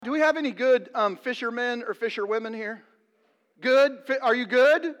have any good fishermen or fisherwomen here? Good? Are you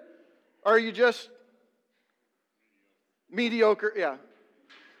good? Or are you just mediocre? Yeah.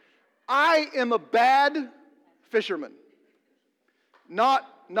 I am a bad fisherman. Not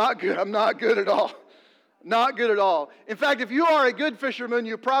good. I'm not good at all. Not good at all. In fact, if you are a good fisherman,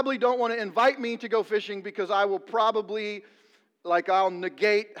 you probably don't want to invite me to go fishing because I will probably, I'll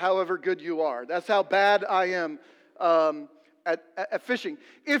negate however good you are. That's how bad I am at fishing.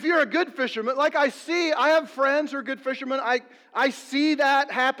 If you're a good fisherman, I have friends who are good fishermen. I see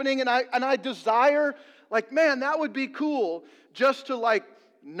that happening, and I desire, man, that would be cool just to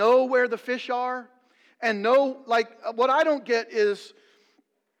know where the fish are and know, what I don't get is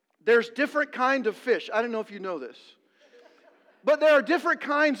there's different kinds of fish. I don't know if you know this. But there are different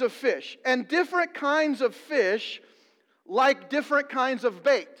kinds of fish. And different kinds of fish like different kinds of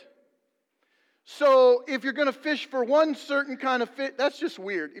bait. So if you're going to fish for one certain kind of fish, that's just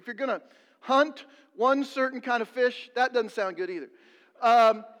weird. If you're going to hunt one certain kind of fish, that doesn't sound good either.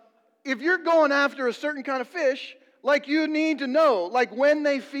 If you're going after a certain kind of fish, you need to know, when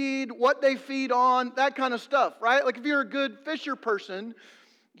they feed, what they feed on, that kind of stuff, right? If you're a good fisher person,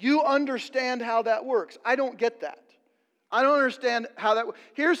 you understand how that works. I don't get that. I don't understand how that works.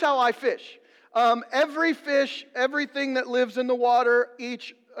 Here's how I fish. Every fish, everything that lives in the water,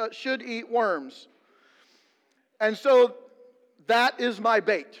 should eat worms. And so that is my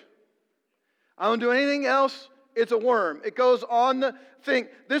bait. I don't do anything else. It's a worm. It goes on the thing.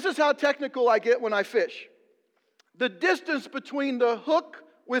 This is how technical I get when I fish. The distance between the hook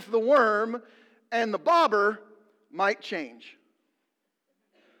with the worm and the bobber might change.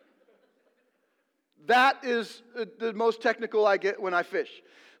 That is the most technical I get when I fish.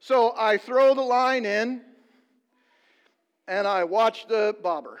 So I throw the line in, and I watch the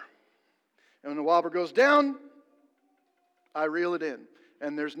bobber. And when the bobber goes down, I reel it in,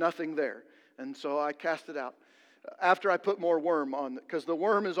 and there's nothing there. And so I cast it out. After I put more worm on, because the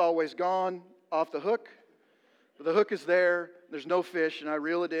worm is always gone off the hook. But the hook is there, there's no fish, and I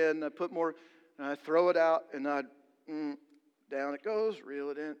reel it in, I put more, and I throw it out, and down it goes, reel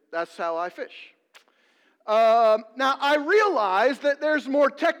it in. That's how I fish. Now, I realize that there's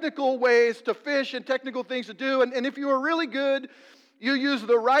more technical ways to fish and technical things to do. And if you are really good, you use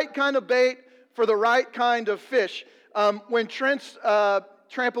the right kind of bait for the right kind of fish. When Trent's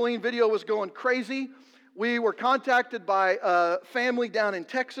trampoline video was going crazy, we were contacted by a family down in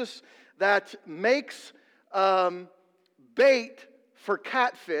Texas that makes bait for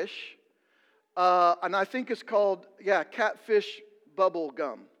catfish. And I think it's called, catfish bubble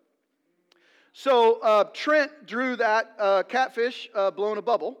gum. So Trent drew that catfish blowing a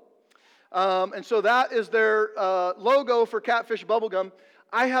bubble. And so that is their logo for catfish bubblegum.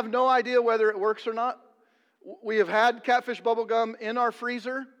 I have no idea whether it works or not. We have had catfish bubblegum in our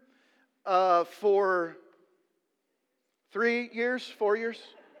freezer for 3 years, 4 years.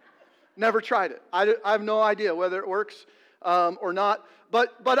 Never tried it. I have no idea whether it works or not.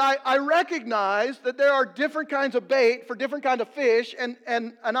 But I recognize that there are different kinds of bait for different kinds of fish, and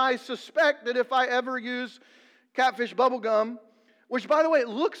I suspect that if I ever use catfish bubblegum, which, by the way, it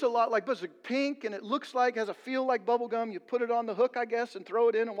looks a lot like, but it's pink, and it looks like, has a feel like bubblegum, you put it on the hook, I guess, and throw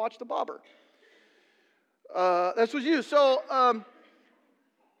it in and watch the bobber. That's what you use. So,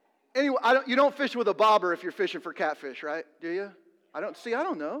 anyway, you don't fish with a bobber if you're fishing for catfish, right? Do you? I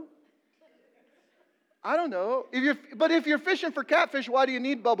don't know. I don't know. But if you're fishing for catfish, why do you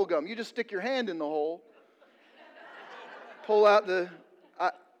need bubble gum? You just stick your hand in the hole. Pull out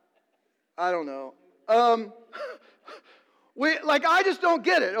I don't know. I just don't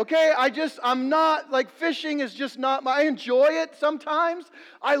get it, okay? I'm not, fishing is just not I enjoy it sometimes.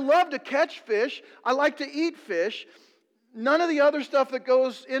 I love to catch fish. I like to eat fish. None of the other stuff that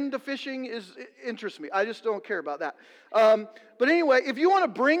goes into fishing interests me. I just don't care about that. But anyway, if you want to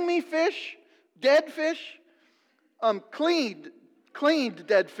bring me fish, dead fish, cleaned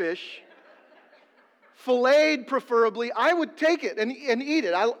dead fish, filleted preferably, I would take it and eat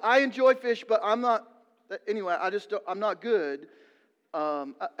it. I enjoy fish, but I'm not. Anyway, I'm not good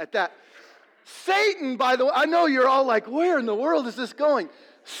at that. Satan, by the way, I know you're all like, where in the world is this going?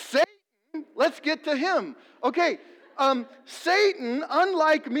 Satan, let's get to him. Okay, Satan,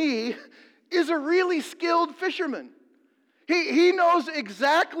 unlike me, is a really skilled fisherman. He knows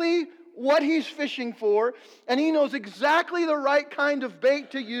exactly what he's fishing for, and he knows exactly the right kind of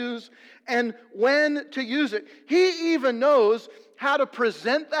bait to use and when to use it. He even knows how to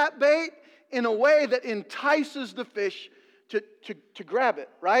present that bait in a way that entices the fish to grab it,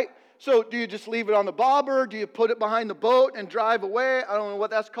 right? So do you just leave it on the bobber? Do you put it behind the boat and drive away? I don't know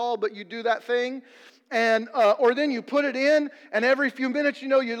what that's called, but you do that thing. And or then you put it in, and every few minutes, you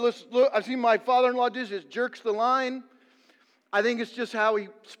look. I've seen my father-in-law do this, just jerks the line. I think it's just how he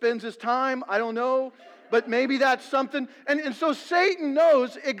spends his time. I don't know. But maybe that's something. And so Satan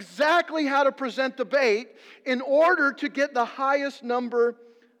knows exactly how to present the bait in order to get the highest number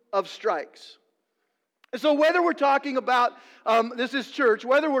of strikes. And so whether we're talking about, this is church,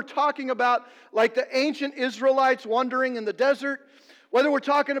 whether we're talking about like the ancient Israelites wandering in the desert, whether we're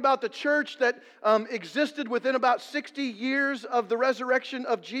talking about the church that existed within about 60 years of the resurrection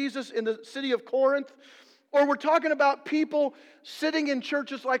of Jesus in the city of Corinth, or we're talking about people sitting in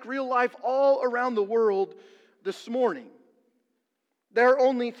churches like Real Life all around the world this morning, there are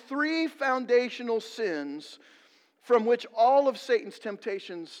only 3 foundational sins from which all of Satan's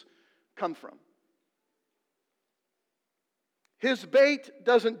temptations come from. His bait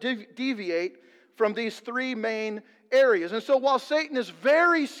doesn't deviate from these 3 main areas. And so while Satan is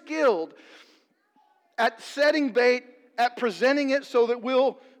very skilled at setting bait, at presenting it so that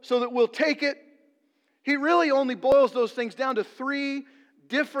we'll take it, he really only boils those things down to 3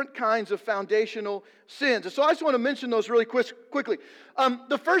 different kinds of foundational sins. And so I just want to mention those really quickly.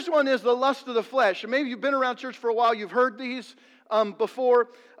 The first one is the lust of the flesh. And maybe you've been around church for a while, you've heard these before.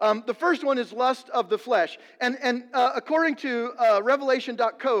 The first one is lust of the flesh. And according to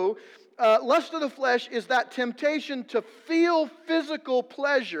Revelation.co, lust of the flesh is that temptation to feel physical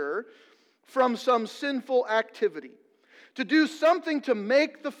pleasure from some sinful activity. To do something to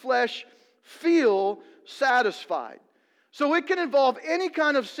make the flesh feel satisfied. So it can involve any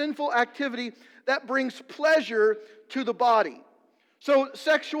kind of sinful activity that brings pleasure to the body. So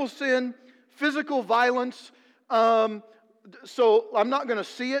sexual sin, physical violence. So I'm not going to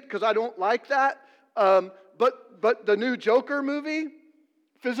see it because I don't like that. But the new Joker movie,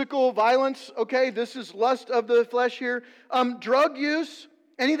 physical violence, okay, this is lust of the flesh here. Drug use,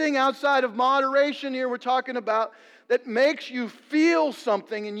 anything outside of moderation here we're talking about that makes you feel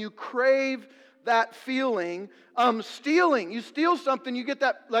something and you crave that feeling. Stealing, you steal something, you get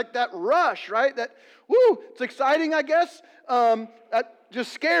that rush, right? That, woo, it's exciting, I guess. That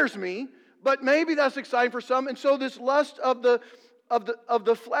just scares me, but maybe that's exciting for some. And so this lust of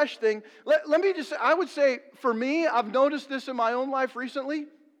the flesh thing. Let me just say, I would say for me, I've noticed this in my own life recently.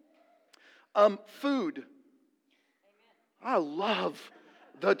 Food. I love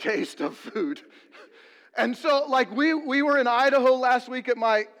the taste of food. And so, like, we were in Idaho last week at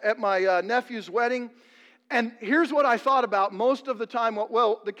my nephew's wedding, and here's what I thought about most of the time.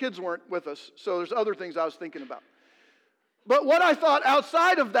 Well, the kids weren't with us, so there's other things I was thinking about. But what I thought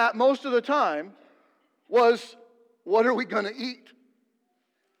outside of that most of the time was, what are we going to eat?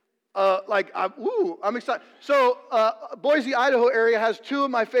 I'm excited. So, Boise, Idaho area has 2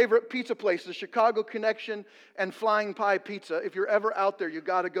 of my favorite pizza places, Chicago Connection and Flying Pie Pizza. If you're ever out there, you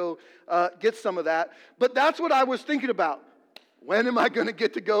got to go get some of that. But that's what I was thinking about. When am I going to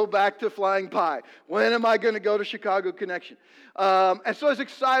get to go back to Flying Pie? When am I going to go to Chicago Connection? And so I was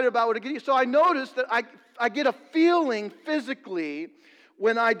excited about what I get. So I noticed that I get a feeling physically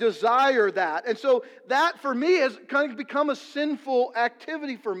when I desire that. And so that for me has kind of become a sinful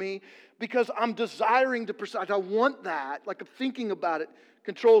activity for me because I'm desiring to pursue. I want that, like I'm thinking about it,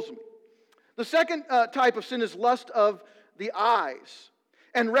 controls me. The second type of sin is lust of the eyes.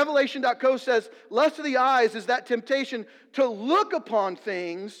 And Revelation.co says, lust of the eyes is that temptation to look upon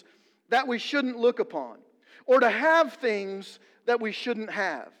things that we shouldn't look upon, or to have things that we shouldn't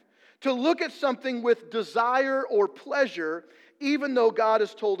have. To look at something with desire or pleasure, even though God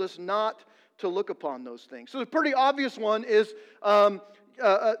has told us not to look upon those things. So the pretty obvious one is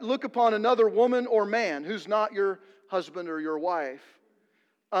look upon another woman or man who's not your husband or your wife.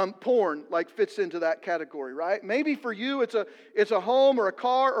 Porn fits into that category, right? Maybe for you it's a home or a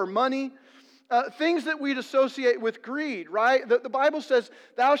car or money. Things that we'd associate with greed, right? The Bible says,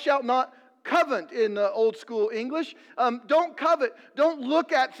 thou shalt not covet in old school English. Don't covet. Don't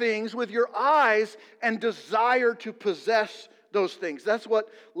look at things with your eyes and desire to possess those things. That's what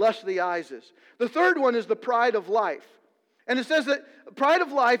lust of the eyes is. The third one is the pride of life. And it says that pride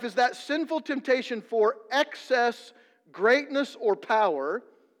of life is that sinful temptation for excess, greatness, or power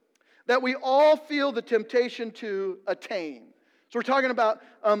that we all feel the temptation to attain. So we're talking about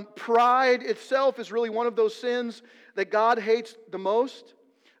pride itself is really one of those sins that God hates the most.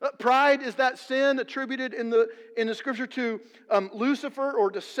 Pride is that sin attributed in the Scripture to Lucifer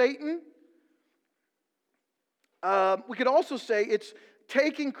or to Satan. We could also say it's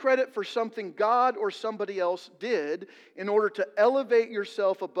taking credit for something God or somebody else did in order to elevate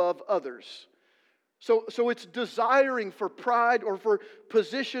yourself above others. So it's desiring for pride or for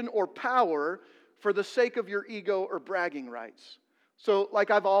position or power for the sake of your ego or bragging rights. So, like,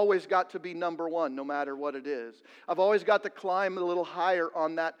 I've always got to be number one, no matter what it is. I've always got to climb a little higher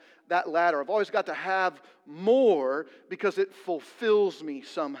on that ladder. I've always got to have more because it fulfills me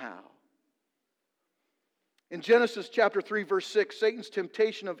somehow. In Genesis chapter 3, verse 6, Satan's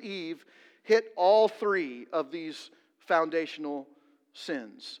temptation of Eve hit all three of these foundational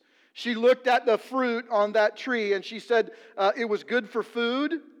sins. She looked at the fruit on that tree and she said it was good for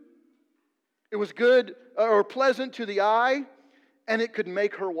food, it was good or pleasant to the eye, and it could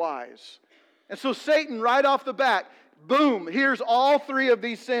make her wise. And so Satan, right off the bat, boom, here's all three of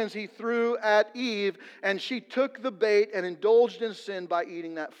these sins he threw at Eve, and she took the bait and indulged in sin by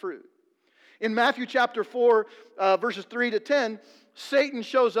eating that fruit. In Matthew chapter 4, verses 3 to 10, Satan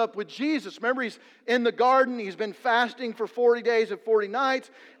shows up with Jesus. Remember, he's in the garden, he's been fasting for 40 days and 40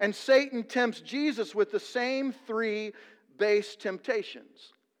 nights, and Satan tempts Jesus with the same three base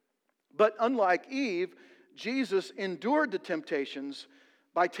temptations. But unlike Eve, Jesus endured the temptations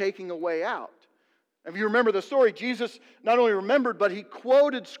by taking a way out. If you remember the story, Jesus not only remembered, but he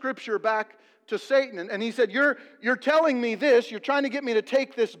quoted Scripture back to Satan. And he said, you're telling me this, you're trying to get me to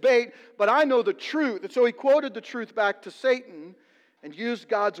take this bait, but I know the truth. And so he quoted the truth back to Satan and used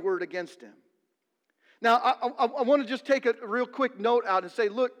God's word against him. Now, I want to just take a real quick note out and say,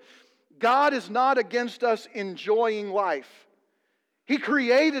 look, God is not against us enjoying life. He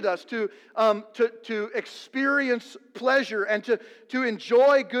created us to experience pleasure and to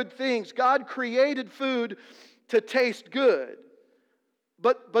enjoy good things. God created food to taste good.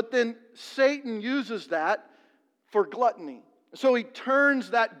 But then Satan uses that for gluttony. So he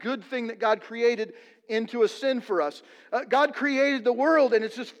turns that good thing that God created into a sin for us. God created the world and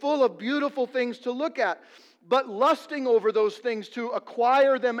it's just full of beautiful things to look at. But lusting over those things to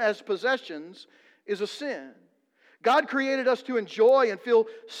acquire them as possessions is a sin. God created us to enjoy and feel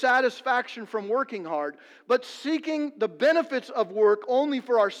satisfaction from working hard, but seeking the benefits of work only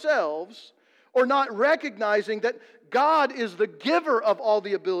for ourselves, or not recognizing that God is the giver of all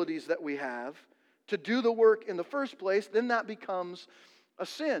the abilities that we have to do the work in the first place, then that becomes a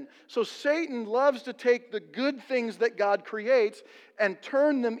sin. So Satan loves to take the good things that God creates and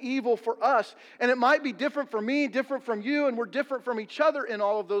turn them evil for us. And it might be different for me, different from you, and we're different from each other in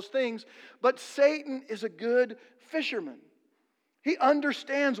all of those things. But Satan is a good fisherman. He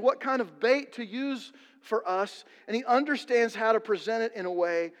understands what kind of bait to use for us, and he understands how to present it in a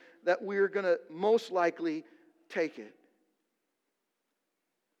way that we're going to most likely take it.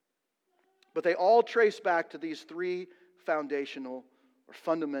 But they all trace back to these three foundational or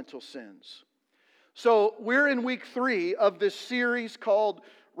fundamental sins. So we're in week 3 of this series called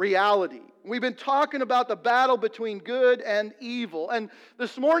Reality. We've been talking about the battle between good and evil. And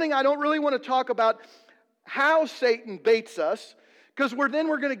this morning I don't really want to talk about how Satan baits us, because we're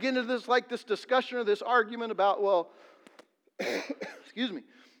going to get into this discussion or this argument about, well, excuse me,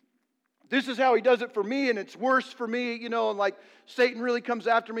 this is how he does it for me and it's worse for me, and like Satan really comes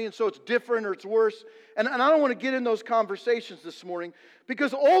after me and so it's different or it's worse. And I don't want to get in those conversations this morning,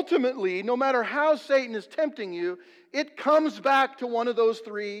 because ultimately, no matter how Satan is tempting you, it comes back to one of those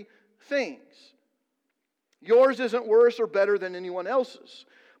three things. Yours isn't worse or better than anyone else's.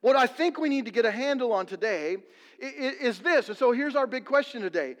 What I think we need to get a handle on today is this. And so here's our big question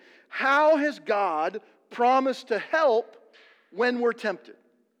today. How has God promised to help when we're tempted?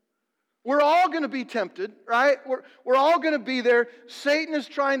 We're all going to be tempted, right? We're all going to be there. Satan is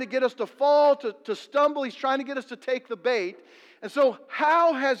trying to get us to fall, to stumble. He's trying to get us to take the bait. And so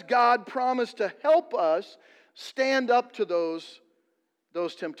how has God promised to help us stand up to those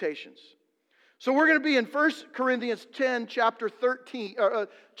temptations? So we're going to be in 1 Corinthians 10, chapter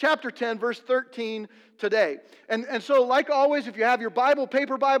 10, verse 13 today. And so, like always, if you have your Bible,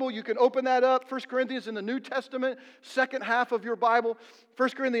 paper Bible, you can open that up. 1 Corinthians in the New Testament, second half of your Bible. 1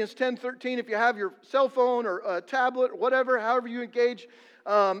 Corinthians 10, 13. If you have your cell phone or a tablet or whatever, however you engage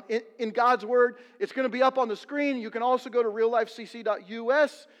in God's Word, it's going to be up on the screen. You can also go to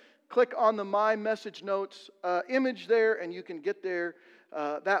reallifecc.us, click on the My Message Notes image there, and you can get there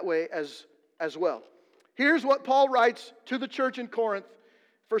that way as well. Here's what Paul writes to the church in Corinth,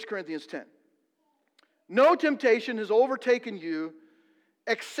 1 Corinthians 10. No temptation has overtaken you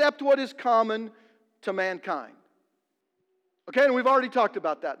except what is common to mankind. Okay, and we've already talked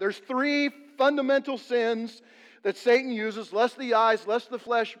about that. There's 3 fundamental sins that Satan uses: lust of the eyes, lust of the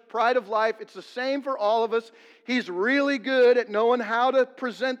flesh, pride of life. It's the same for all of us. He's really good at knowing how to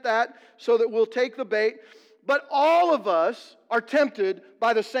present that so that we'll take the bait. But all of us are tempted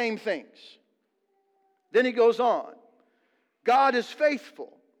by the same things. Then he goes on. God is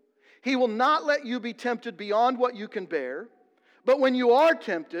faithful. He will not let you be tempted beyond what you can bear. But when you are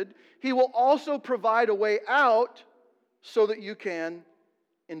tempted, He will also provide a way out so that you can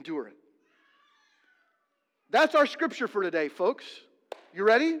endure it. That's our scripture for today, folks. You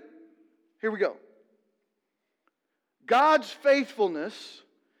ready? Here we go. God's faithfulness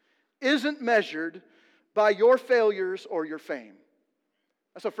isn't measured by your failures or your fame.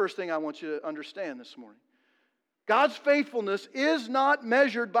 That's the first thing I want you to understand this morning. God's faithfulness is not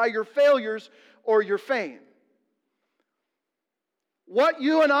measured by your failures or your fame. What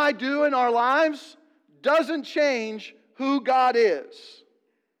you and I do in our lives doesn't change who God is.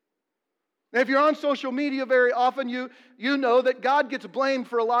 Now, if you're on social media very often, you know that God gets blamed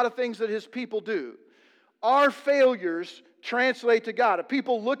for a lot of things that His people do. Our failures translate to God. If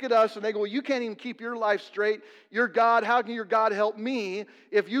people look at us and they go, well, you can't even keep your life straight. You're God. How can your God help me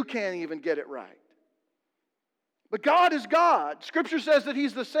if you can't even get it right? But God is God. Scripture says that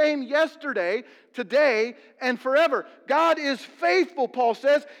He's the same yesterday, today, and forever. God is faithful, Paul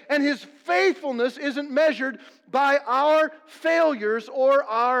says, and His faithfulness isn't measured by our failures or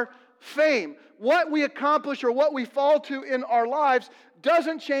our fame. What we accomplish or what we fall to in our lives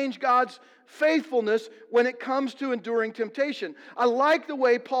doesn't change God's faithfulness when it comes to enduring temptation. I like the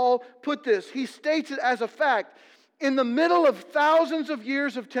way Paul put this. He states it as a fact. In the middle of thousands of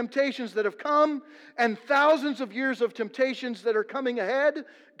years of temptations that have come and thousands of years of temptations that are coming ahead,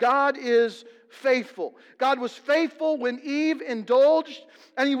 God is faithful. God was faithful when Eve indulged,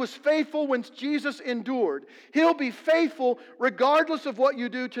 and He was faithful when Jesus endured. He'll be faithful regardless of what you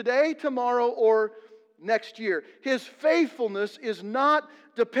do today, tomorrow, or next year. His faithfulness is not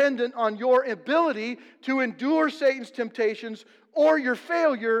dependent on your ability to endure Satan's temptations or your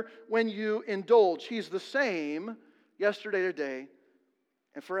failure when you indulge. He's the same yesterday, today,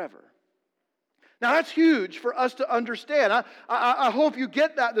 and forever. Now that's huge for us to understand. I hope you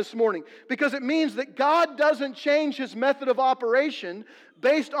get that this morning, because it means that God doesn't change His method of operation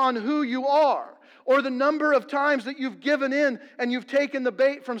based on who you are, or the number of times that you've given in and you've taken the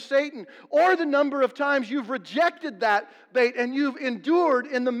bait from Satan, or the number of times you've rejected that bait and you've endured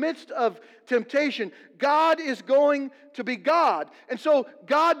in the midst of temptation. God is going to be God. And so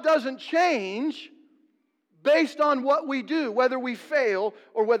God doesn't change based on what we do, whether we fail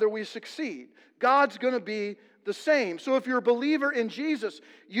or whether we succeed. God's going to be the same. So if you're a believer in Jesus,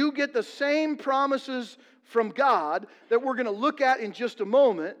 you get the same promises from God that we're going to look at in just a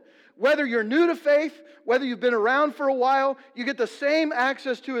moment. Whether you're new to faith, whether you've been around for a while, you get the same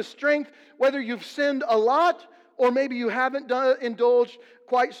access to His strength. Whether you've sinned a lot or maybe you haven't indulged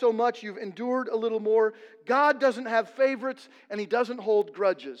quite so much, you've endured a little more. God doesn't have favorites and He doesn't hold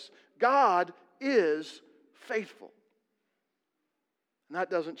grudges. God is faithful. And that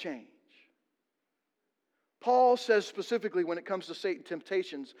doesn't change. Paul says specifically when it comes to Satan's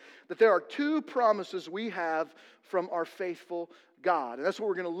temptations that there are two promises we have from our faithful God. And that's what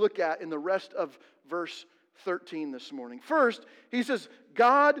we're going to look at in the rest of verse 13 this morning. First, he says,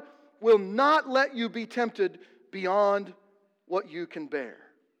 God will not let you be tempted beyond what you can bear.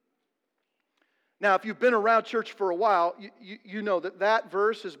 Now, if you've been around church for a while, you know that that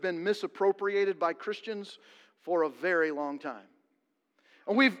verse has been misappropriated by Christians for a very long time.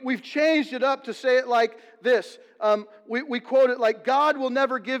 And we've changed it up to say it like this. We quote it like, God will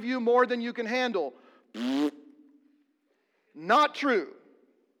never give you more than you can handle. Not true.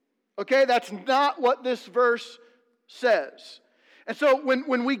 Okay, that's not what this verse says. And so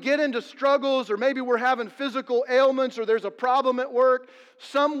when we get into struggles, or maybe we're having physical ailments, or there's a problem at work,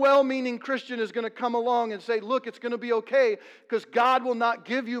 some well-meaning Christian is going to come along and say, look, it's going to be okay because God will not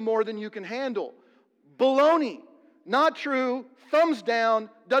give you more than you can handle. Baloney. Not true. Thumbs down.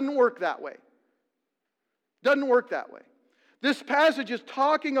 Doesn't work that way. Doesn't work that way. This passage is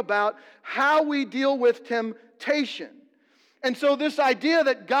talking about how we deal with temptation. And so this idea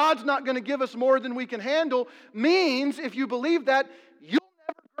that God's not going to give us more than we can handle means, if you believe that, you'll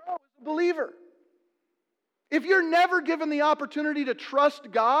never grow as a believer. If you're never given the opportunity to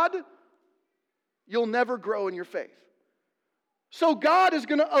trust God, you'll never grow in your faith. So God is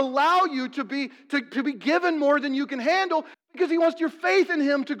going to allow you to be given more than you can handle because He wants your faith in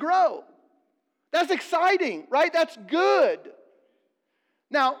Him to grow. That's exciting, right? That's good.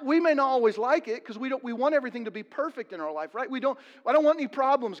 Now, we may not always like it because we want everything to be perfect in our life, right? I don't want any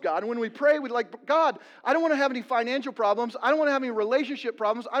problems, God. And when we pray, we're like, God, I don't want to have any financial problems. I don't want to have any relationship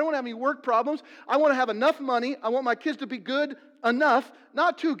problems. I don't want to have any work problems. I want to have enough money. I want my kids to be good enough,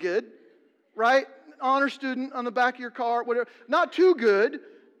 not too good, right? Honor student on the back of your car, whatever. Not too good,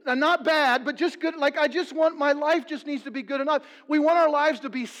 and not bad, but just good. Like, I just want, my life just needs to be good enough. We want our lives to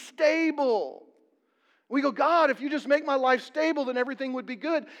be stable. We go, God, if you just make my life stable, then everything would be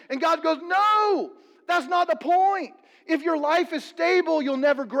good. And God goes, no, that's not the point. If your life is stable, you'll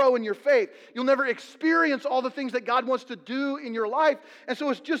never grow in your faith. You'll never experience all the things that God wants to do in your life. And so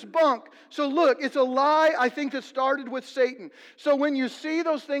it's just bunk. So look, it's a lie, I think, that started with Satan. So when you see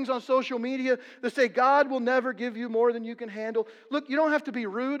those things on social media that say God will never give you more than you can handle, look, you don't have to be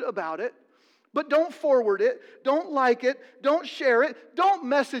rude about it. But don't forward it. Don't like it. Don't share it. Don't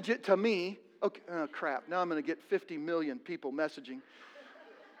message it to me. Okay, oh crap, now I'm going to get 50 million people messaging.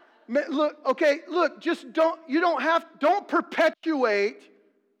 Look, just don't perpetuate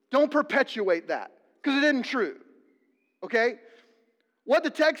that, because it isn't true, okay? What the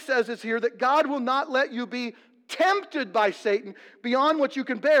text says is here that God will not let you be tempted by Satan beyond what you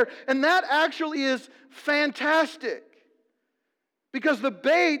can bear, and that actually is fantastic, because the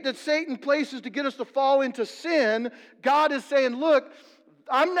bait that Satan places to get us to fall into sin, God is saying, look,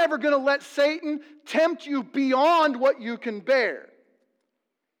 I'm never going to let Satan tempt you beyond what you can bear.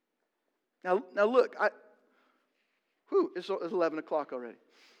 Now look, it's 11 o'clock already.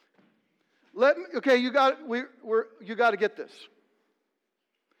 You got to get this.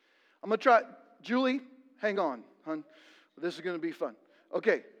 I'm going to try. Julie, hang on, hon. This is going to be fun.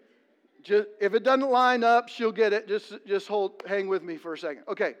 Okay. If it doesn't line up, she'll get it. Just hang with me for a second.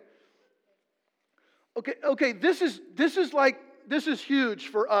 Okay. This is huge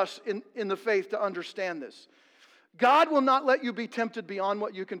for us in the faith to understand this. God will not let you be tempted beyond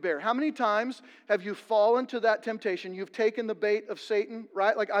what you can bear. How many times have you fallen to that temptation? You've taken the bait of Satan,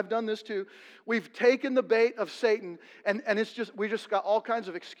 right? Like I've done this too. We've taken the bait of Satan, and we just got all kinds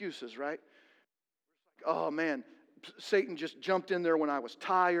of excuses, right? Oh man, Satan just jumped in there when I was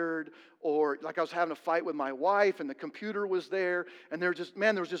tired, or like I was having a fight with my wife and the computer was there, and there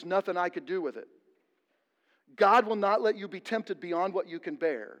was just nothing I could do with it. God will not let you be tempted beyond what you can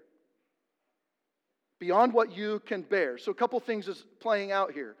bear. Beyond what you can bear. So a couple things is playing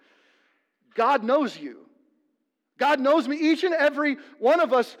out here. God knows you. God knows me. Each and every one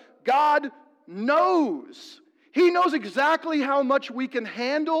of us, God knows. He knows exactly how much we can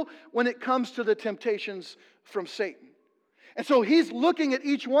handle when it comes to the temptations from Satan. And so He's looking at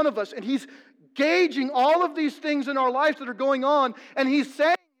each one of us, and He's gauging all of these things in our lives that are going on, and He's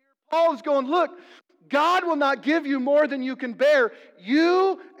saying, Paul is going, look, God will not give you more than you can bear.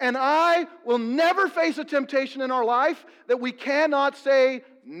 You and I will never face a temptation in our life that we cannot say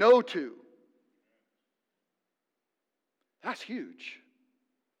no to. That's huge.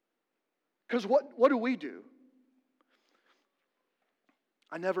 Because what do we do?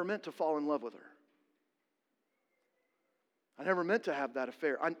 I never meant to fall in love with her. I never meant to have that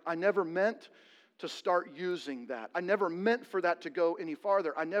affair. I never meant to start using that. I never meant for that to go any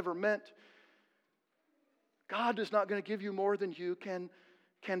farther. I never meant. God is not going to give you more than you can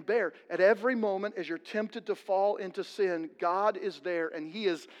bear. At every moment as you're tempted to fall into sin, God is there, and He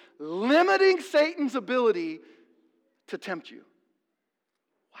is limiting Satan's ability to tempt you.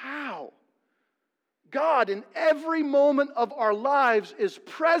 Wow. God in every moment of our lives is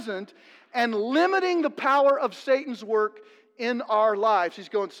present and limiting the power of Satan's work in our lives. He's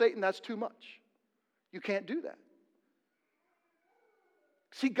going, Satan, that's too much. You can't do that.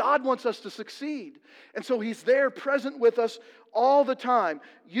 See, God wants us to succeed. And so He's there present with us all the time.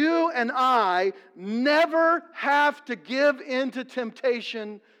 You and I never have to give in to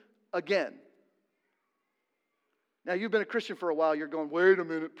temptation again. Now, you've been a Christian for a while. You're going, wait a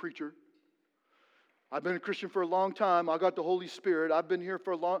minute, preacher. I've been a Christian for a long time. I got the Holy Spirit. I've been here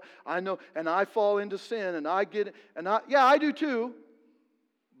for a long, I know, and I fall into sin, and I get it, yeah, I do too,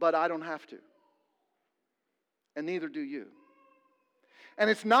 but I don't have to. And neither do you. And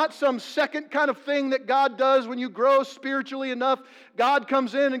it's not some second kind of thing that God does when you grow spiritually enough. God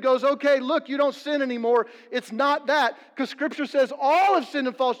comes in and goes, okay, look, you don't sin anymore. It's not that. Because Scripture says all have sinned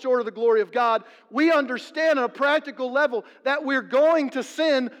and fall short of the glory of God. We understand on a practical level that we're going to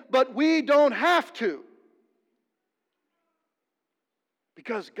sin, but we don't have to.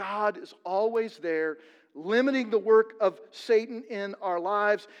 Because God is always there, limiting the work of Satan in our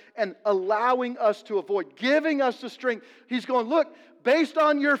lives and allowing us to avoid, giving us the strength. He's going, look, based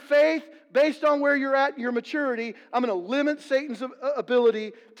on your faith, based on where you're at in your maturity, I'm going to limit Satan's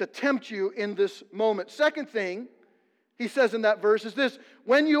ability to tempt you in this moment. Second thing he says in that verse is this: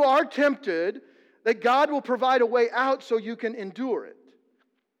 when you are tempted, that God will provide a way out so you can endure it.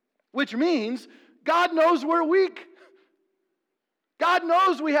 Which means God knows we're weak. God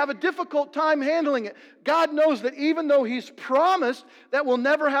knows we have a difficult time handling it. God knows that even though He's promised that we'll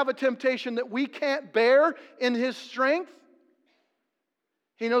never have a temptation that we can't bear in His strength,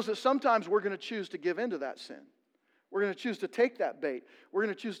 He knows that sometimes we're going to choose to give into that sin. We're going to choose to take that bait. We're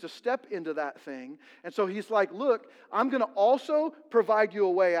going to choose to step into that thing. And so he's like, look, I'm going to also provide you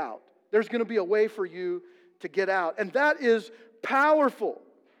a way out. There's going to be a way for you to get out. And that is powerful.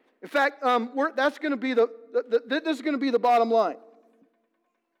 In fact, that's going to be this is going to be the bottom line.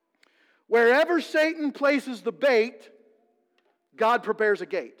 Wherever Satan places the bait, God prepares a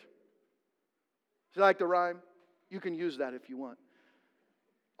gate. Do you like the rhyme? You can use that if you want.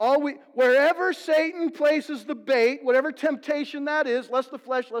 Wherever Satan places the bait, whatever temptation that is, lest the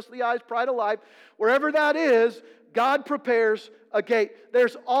flesh, lest the eyes, pride of life, wherever that is, God prepares a gate.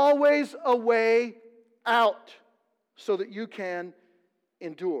 There's always a way out so that you can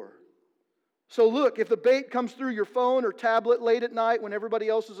endure. So look, if the bait comes through your phone or tablet late at night when everybody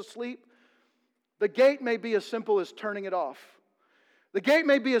else is asleep, the gate may be as simple as turning it off. The gate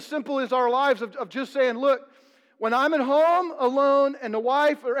may be as simple as our lives of just saying, look, when I'm at home alone and the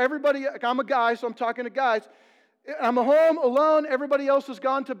wife or everybody, I'm a guy, so I'm talking to guys. I'm at home alone, everybody else has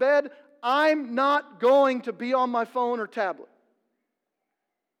gone to bed. I'm not going to be on my phone or tablet.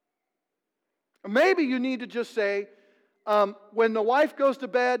 Or maybe you need to just say, when the wife goes to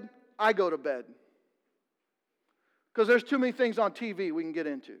bed, I go to bed. Because there's too many things on TV we can get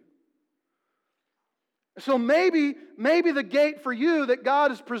into. So maybe the gate for you that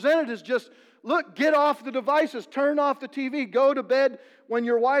God has presented is just, look, get off the devices, turn off the TV, go to bed when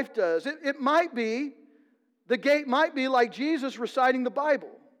your wife does. It might be, the gate might be like Jesus reciting the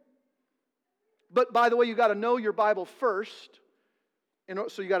Bible. But by the way, you got to know your Bible first.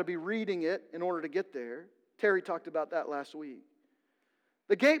 So you got to be reading it in order to get there. Terry talked about that last week.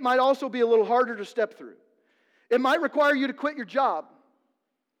 The gate might also be a little harder to step through. It might require you to quit your job.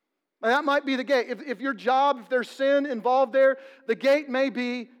 Now, that might be the gate. If your job, if there's sin involved there, the gate may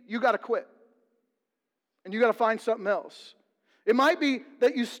be you got to quit. And you got to find something else. It might be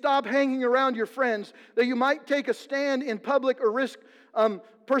that you stop hanging around your friends, that you might take a stand in public or risk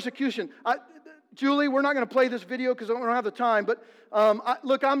persecution. Julie, we're not going to play this video because I don't have the time, but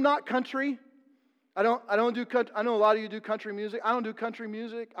look, I'm not country. I don't do country. I know a lot of you do country music. I don't do country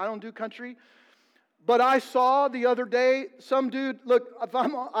music. I don't do country. But I saw the other day some dude, look,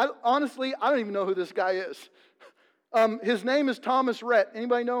 honestly, I don't even know who this guy is. His name is Thomas Rhett.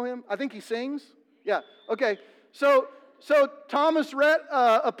 Anybody know him? I think he sings. Yeah, okay. So Thomas Rhett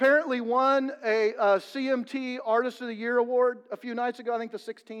apparently won a CMT Artist of the Year award a few nights ago. I think the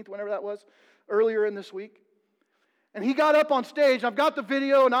 16th, whenever that was, earlier in this week. And he got up on stage. I've got the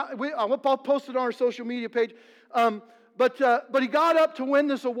video, and I'll post it on our social media page. But he got up to win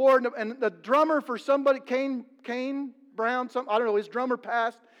this award, and the drummer for somebody, Kane Brown, I don't know, his drummer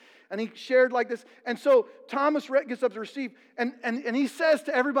passed, and he shared like this. And so Thomas Rhett gets up to receive, and he says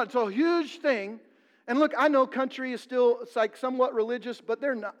to everybody, it's a huge thing. And look, I know country is still, it's like somewhat religious, but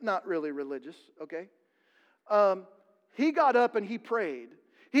they're not really religious, okay? He got up and he prayed.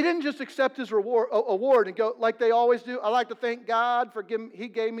 He didn't just accept his award and go like they always do. I like to thank God for He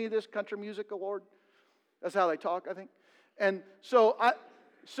gave me this country music award. That's how they talk, I think. And so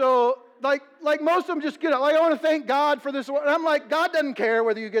like most of them just get up. Like, I want to thank God for this award. And I'm like, God doesn't care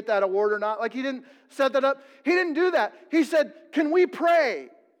whether you get that award or not. Like, he didn't set that up. He didn't do that. He said, can we pray?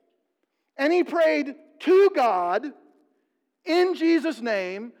 And he prayed to God in Jesus'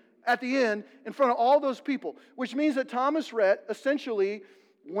 name at the end in front of all those people, which means that Thomas Rhett essentially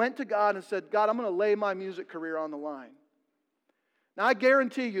went to God and said, God, I'm going to lay my music career on the line. Now, I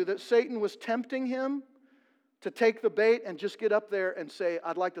guarantee you that Satan was tempting him to take the bait and just get up there and say,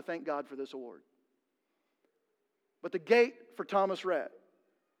 I'd like to thank God for this award. But the gate for Thomas Rhett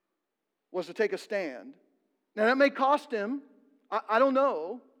was to take a stand. Now, that may cost him. I don't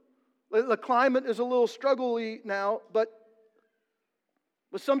know. The climate is a little struggly now, but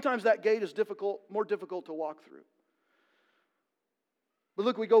sometimes that gate is more difficult to walk through. But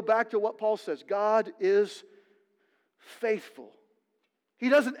look, we go back to what Paul says. God is faithful. He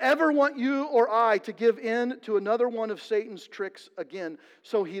doesn't ever want you or I to give in to another one of Satan's tricks again.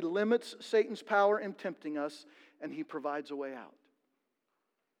 So he limits Satan's power in tempting us, and he provides a way out.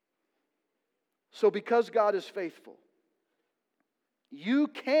 So because God is faithful, you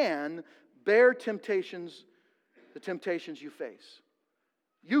can bear the temptations you face.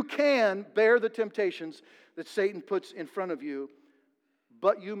 You can bear the temptations that Satan puts in front of you,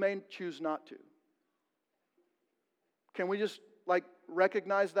 but you may choose not to. Can we just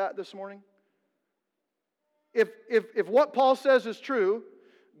recognize that this morning? If what Paul says is true,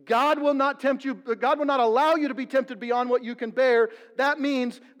 God will not tempt you, God will not allow you to be tempted beyond what you can bear. That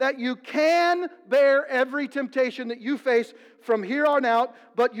means that you can bear every temptation that you face from here on out,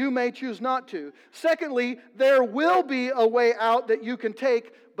 but you may choose not to. Secondly, there will be a way out that you can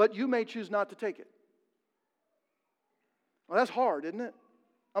take, but you may choose not to take it. Well, that's hard, isn't it?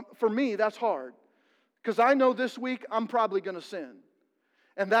 For me, that's hard. Because I know this week I'm probably going to sin.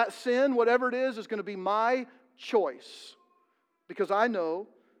 And that sin, whatever it is going to be my choice. Because I know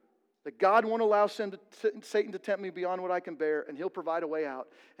that God won't allow Satan to tempt me beyond what I can bear, and He'll provide a way out.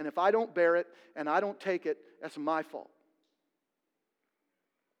 And if I don't bear it and I don't take it, that's my fault.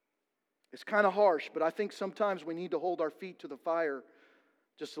 It's kind of harsh, but I think sometimes we need to hold our feet to the fire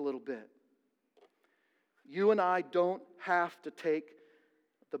just a little bit. You and I don't have to take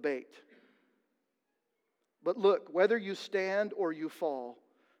the bait. But look, whether you stand or you fall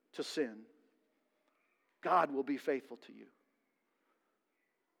to sin, God will be faithful to you.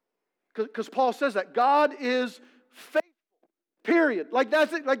 Because Paul says that. God is faithful. Period. Like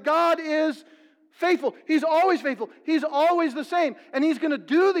that's it. Like God is faithful. He's always faithful. He's always the same. And He's going to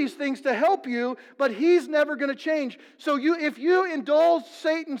do these things to help you, but He's never going to change. So if you indulge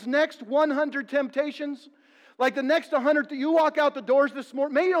Satan's next 100 temptations, like the next 100, you walk out the doors this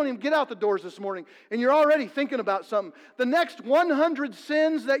morning, maybe you don't even get out the doors this morning, and you're already thinking about something. The next 100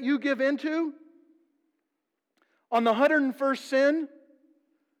 sins that you give into, on the 101st sin,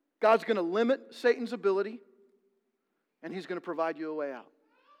 God's going to limit Satan's ability, and He's going to provide you a way out.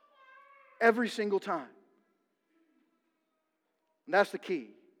 Every single time. And that's the key.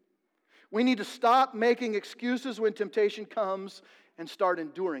 We need to stop making excuses when temptation comes and start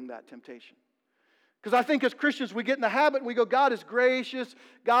enduring that temptation. Because I think as Christians, we get in the habit and we go, God is gracious,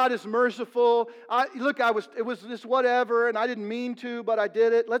 God is merciful. It was this whatever, and I didn't mean to, but I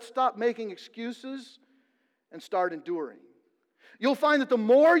did it. Let's stop making excuses and start enduring. You'll find that the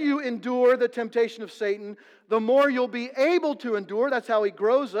more you endure the temptation of Satan, the more you'll be able to endure. That's how he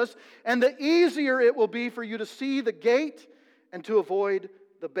grows us. And the easier it will be for you to see the gate and to avoid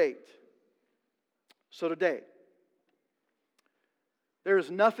the bait. So today, there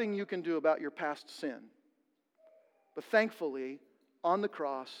is nothing you can do about your past sin. But thankfully, on the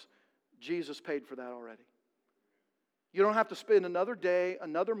cross, Jesus paid for that already. You don't have to spend another day,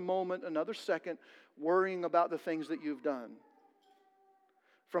 another moment, another second worrying about the things that you've done.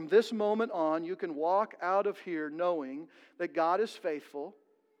 From this moment on, you can walk out of here knowing that God is faithful,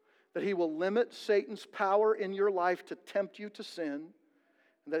 that He will limit Satan's power in your life to tempt you to sin,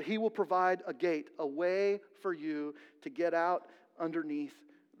 and that He will provide a gate, a way for you to get out underneath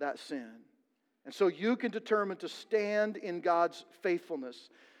that sin. And so you can determine to stand in God's faithfulness,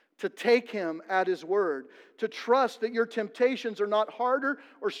 to take Him at His word, to trust that your temptations are not harder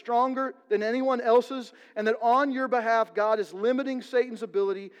or stronger than anyone else's, and that on your behalf God is limiting Satan's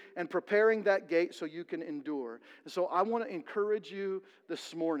ability and preparing that gate so you can endure. And so I want to encourage you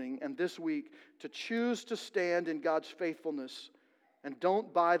this morning and this week to choose to stand in God's faithfulness and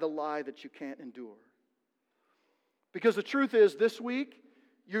don't buy the lie that you can't endure. Because the truth is, this week,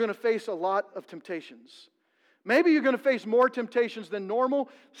 you're going to face a lot of temptations. Maybe you're going to face more temptations than normal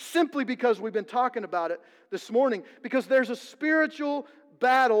simply because we've been talking about it this morning. Because there's a spiritual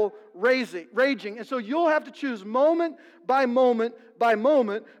battle raging. And so you'll have to choose moment by moment by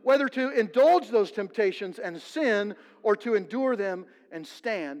moment whether to indulge those temptations and sin or to endure them and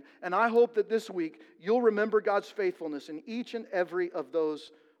stand. And I hope that this week you'll remember God's faithfulness in each and every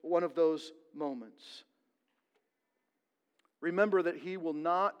one of those moments. Remember that He will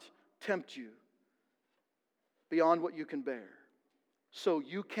not tempt you beyond what you can bear. So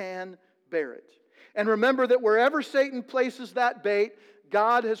you can bear it. And remember that wherever Satan places that bait,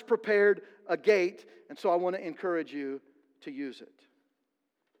 God has prepared a gate. And so I want to encourage you to use it.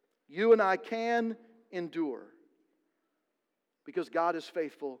 You and I can endure because God is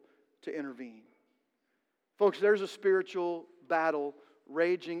faithful to intervene. Folks, there's a spiritual battle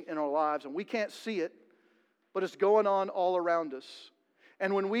raging in our lives, and we can't see it, but it's going on all around us.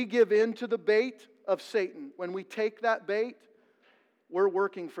 And when we give in to the bait of Satan, when we take that bait, we're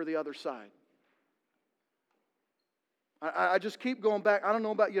working for the other side. I just keep going back. I don't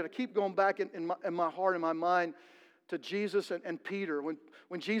know about you. I keep going back in my heart and my mind to Jesus and Peter.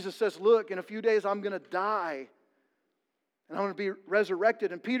 When Jesus says, look, in a few days I'm going to die. And I'm going to be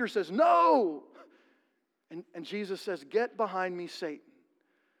resurrected. And Peter says, no. And Jesus says, get behind me, Satan.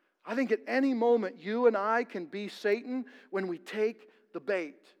 I think at any moment you and I can be Satan when we take the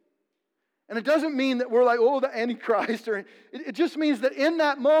bait. And it doesn't mean that we're like, oh, the Antichrist. It just means that in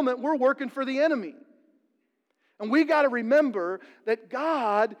that moment we're working for the enemy. And we got to remember that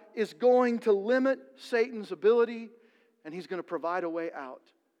God is going to limit Satan's ability and He's going to provide a way out.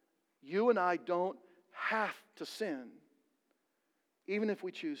 You and I don't have to sin, even if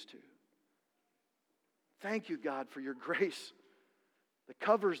we choose to. Thank you, God, for your grace that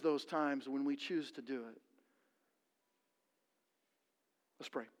covers those times when we choose to do it. Let's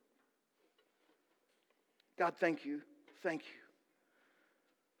pray. God, thank you. thank you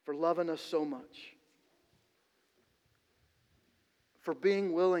for loving us so much, for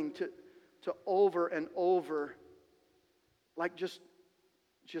being willing to over and over, like just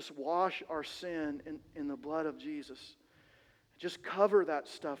wash our sin in the blood of Jesus. Just cover that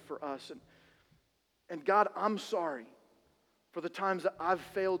stuff for us. And God, I'm sorry for the times that I've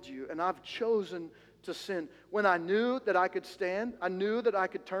failed you and I've chosen to sin. When I knew that I could stand, I knew that I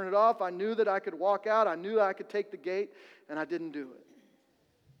could turn it off, I knew that I could walk out, I knew that I could take the gate, and I didn't do it.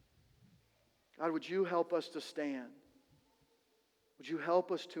 God, would you help us to stand? Would you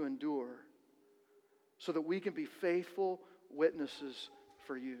help us to endure so that we can be faithful witnesses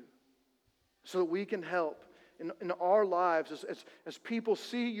for you? So that we can help in our lives as people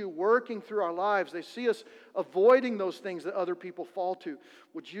see you working through our lives. They see us avoiding those things that other people fall to.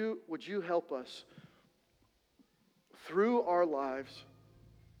 Would you help us through our lives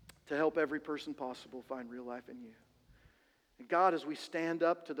to help every person possible find real life in you? And God, as we stand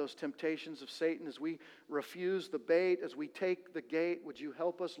up to those temptations of Satan, as we refuse the bait, as we take the gate, would you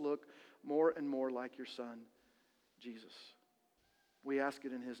help us look more and more like your Son, Jesus? We ask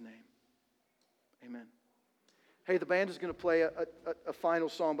it in His name. Amen. Hey, the band is going to play a final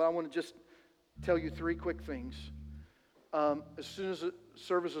song, but I want to just tell you 3 quick things. As soon as the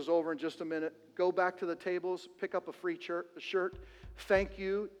service is over in just a minute, go back to the tables, pick up a free shirt. Thank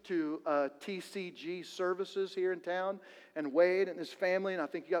you to TCG Services here in town and Wade and his family, and I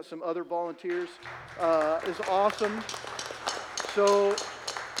think you got some other volunteers. It's awesome. So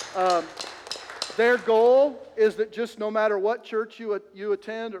their goal is that just no matter what church you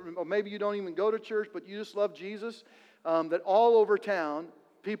attend, or maybe you don't even go to church, but you just love Jesus, that all over town,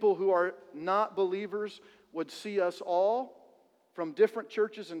 people who are not believers would see us all from different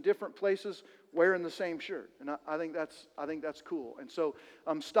churches and different places wearing the same shirt. And I think that's cool. And so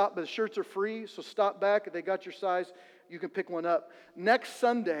the shirts are free, so stop back. If they got your size, you can pick one up. Next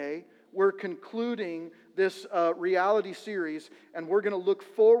Sunday, we're concluding this reality series, and we're going to look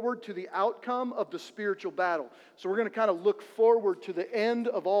forward to the outcome of the spiritual battle. So we're going to kind of look forward to the end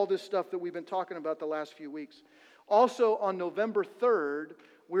of all this stuff that we've been talking about the last few weeks. Also, on November 3rd,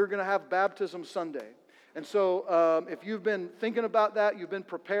 we're going to have Baptism Sunday. And so if you've been thinking about that, you've been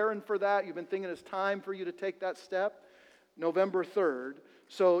preparing for that, you've been thinking it's time for you to take that step, November 3rd.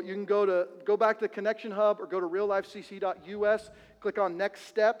 So you can go back to the Connection Hub or go to reallifecc.us, click on Next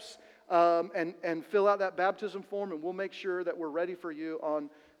Steps, and fill out that baptism form, and we'll make sure that we're ready for you on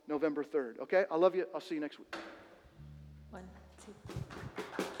November 3rd. Okay? I love you. I'll see you next week. 1,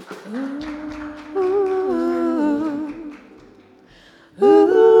 2.